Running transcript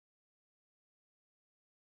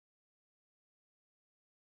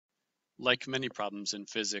Like many problems in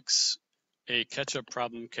physics, a catch-up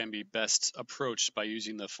problem can be best approached by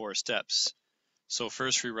using the 4 steps. So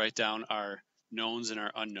first we write down our knowns and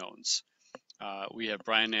our unknowns. We have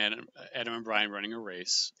Adam and Brian running a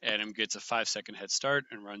race. Adam gets a 5-second head start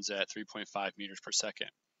and runs at 3.5 meters per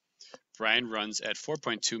second. Brian runs at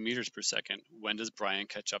 4.2 meters per second. When does Brian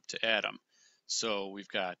catch up to Adam? So we've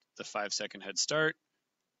got the 5-second head start,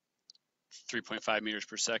 3.5 meters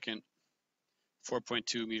per second,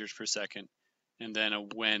 4.2 meters per second, and then a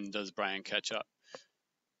when does Brian catch up.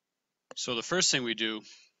 So the first thing we do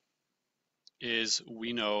is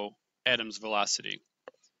we know Adam's velocity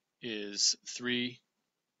is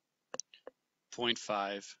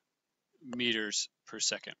 3.5 meters per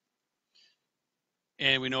second.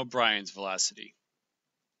 And we know Brian's velocity,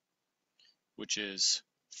 which is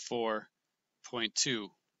 4.2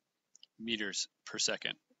 meters per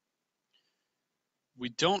second. We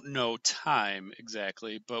don't know time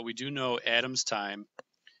exactly, but we do know Adam's time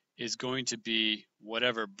is going to be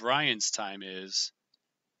whatever Brian's time is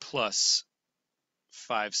plus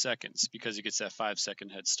 5 seconds because he gets that 5-second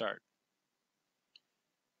head start.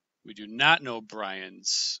 We do not know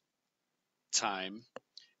Brian's time,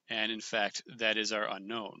 and in fact, that is our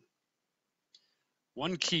unknown.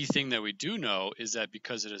 One key thing that we do know is that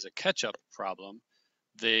because it is a catch-up problem,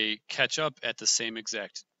 they catch up at the same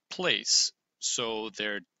exact place, so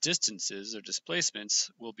their distances or displacements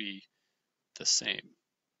will be the same.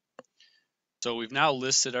 So we've now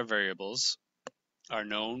listed our variables, our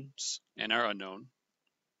knowns and our unknown,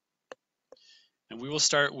 and we will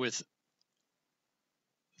start with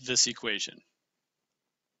this equation.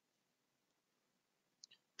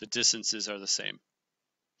 The distances are the same.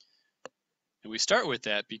 And we start with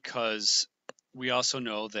that because we also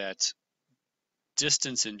know that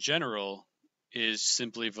distance in general is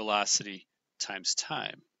simply velocity times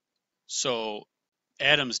time. So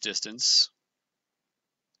Adam's distance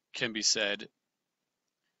can be said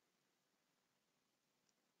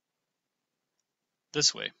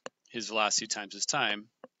this way: his velocity times his time,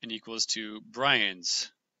 and equals to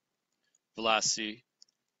Brian's velocity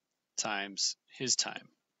times his time.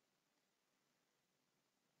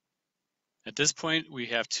 At this point, we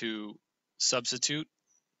have to substitute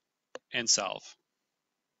and solve.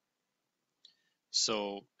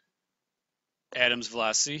 So Adam's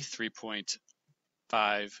velocity,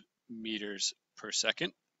 3.5 meters per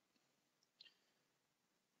second,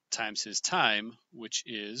 times his time, which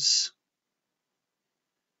is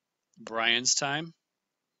Brian's time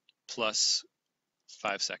plus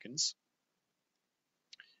 5 seconds,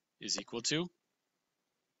 is equal to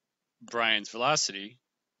Brian's velocity,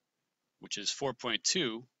 which is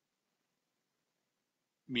 4.2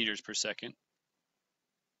 meters per second,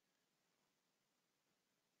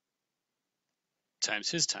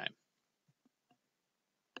 times his time.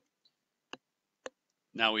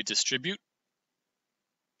 Now we distribute,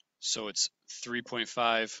 so it's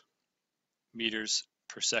 3.5 meters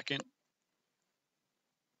per second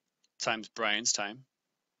times Brian's time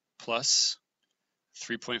plus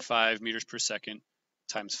 3.5 meters per second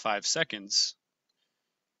times 5 seconds,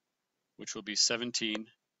 which will be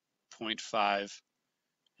 17.5,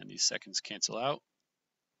 and these seconds cancel out,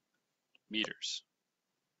 meters.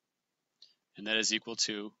 And that is equal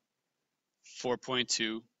to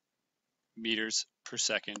 4.2 meters per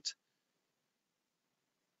second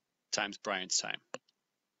times Brian's time.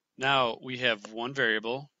 Now we have one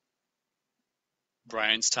variable,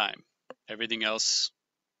 Brian's time. Everything else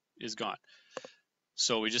is gone.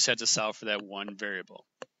 So we just had to solve for that one variable.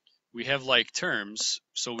 We have like terms,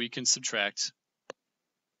 so we can subtract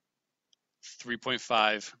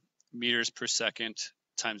 3.5 meters per second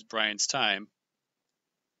times Brian's time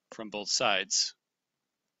from both sides.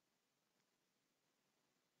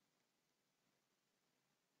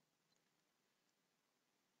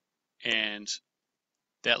 And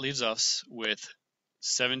that leaves us with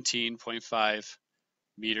 17.5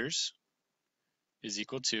 meters is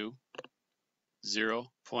equal to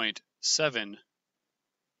 0.7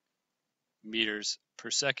 meters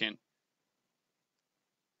per second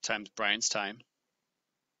times Brian's time.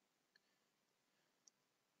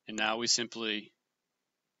 And now we simply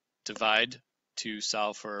divide to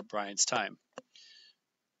solve for Brian's time.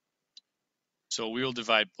 So we will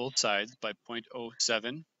divide both sides by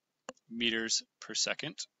 0.07 meters per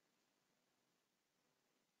second.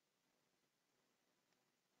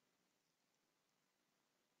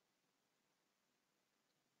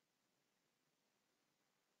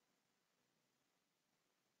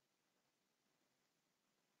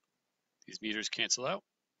 These meters cancel out,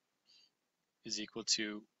 is equal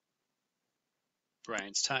to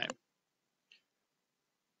Brian's time.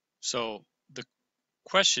 So the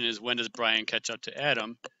question is, when does Brian catch up to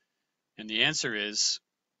Adam? And the answer is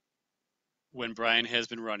when Brian has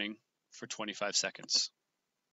been running for 25 seconds.